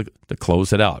Cubs to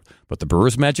close it out. But the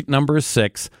Brewers' magic number is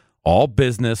 6. All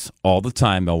business, all the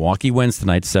time. Milwaukee wins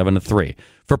tonight 7-3.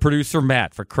 For producer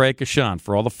Matt, for Craig Kashan,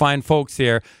 for all the fine folks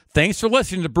here, thanks for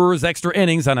listening to Brewers Extra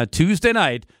Innings on a Tuesday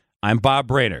night. I'm Bob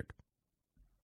Brainerd.